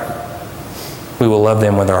another, we will love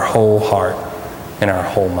them with our whole heart and our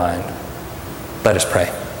whole mind. Let us pray.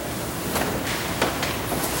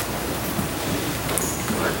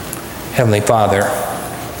 Heavenly Father,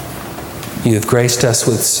 you have graced us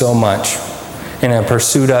with so much and have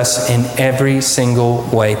pursued us in every single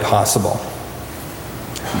way possible.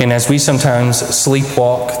 And as we sometimes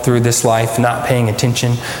sleepwalk through this life, not paying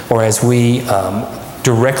attention, or as we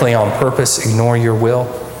directly on purpose ignore your will,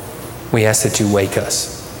 we ask that you wake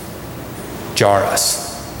us, jar us,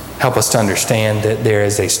 help us to understand that there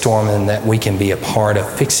is a storm and that we can be a part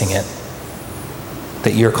of fixing it,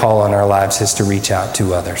 that your call on our lives is to reach out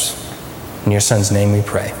to others. In your Son's name we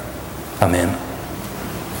pray. Amen.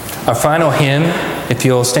 Our final hymn, if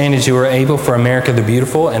you'll stand as you are able, for America the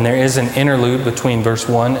Beautiful, and there is an interlude between verse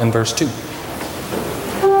 1 and verse 2.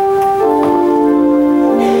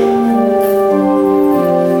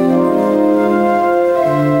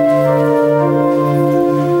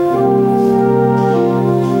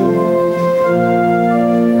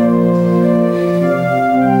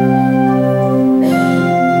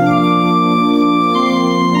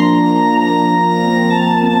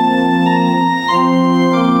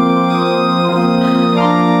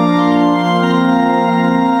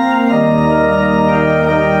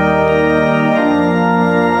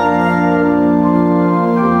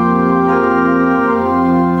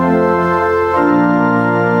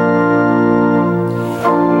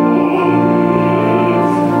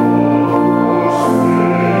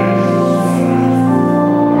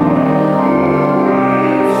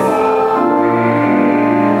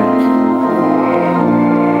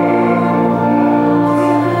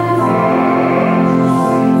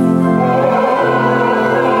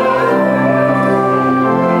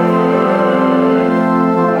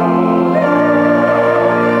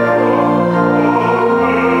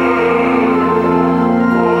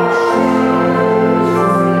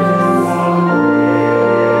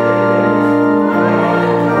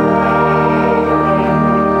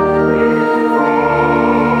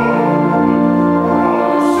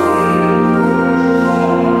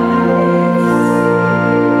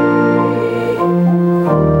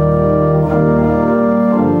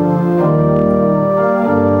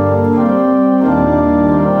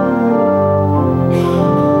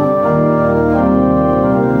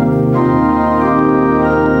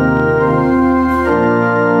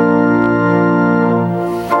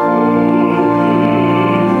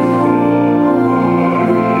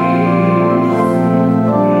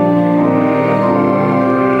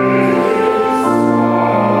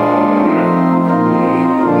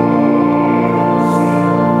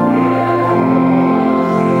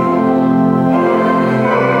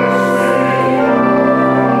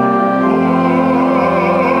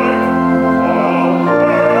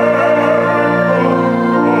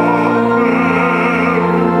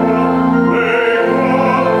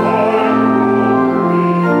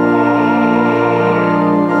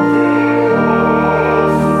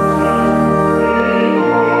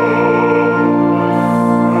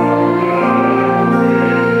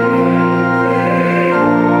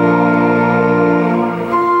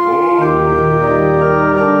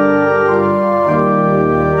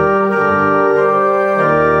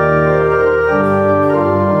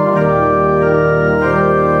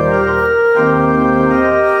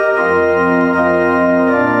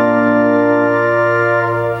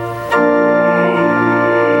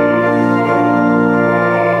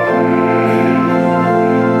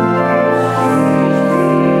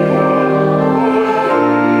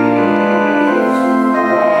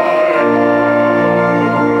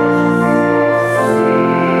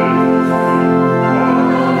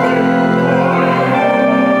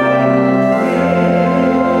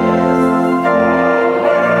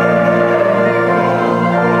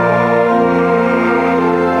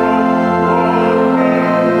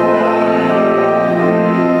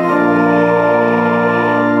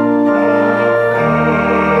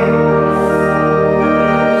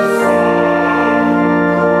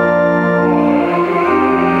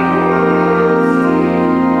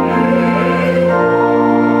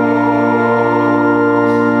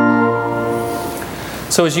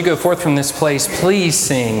 So as you go forth from this place, please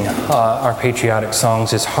sing our patriotic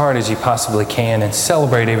songs as hard as you possibly can and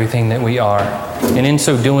celebrate everything that we are. And in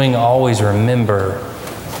so doing, always remember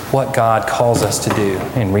what God calls us to do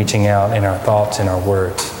in reaching out in our thoughts, in our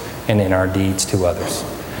words, and in our deeds to others.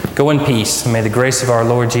 Go in peace, and may the grace of our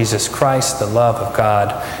Lord Jesus Christ, the love of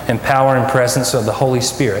God, and power and presence of the Holy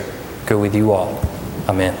Spirit go with you all.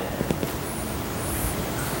 Amen.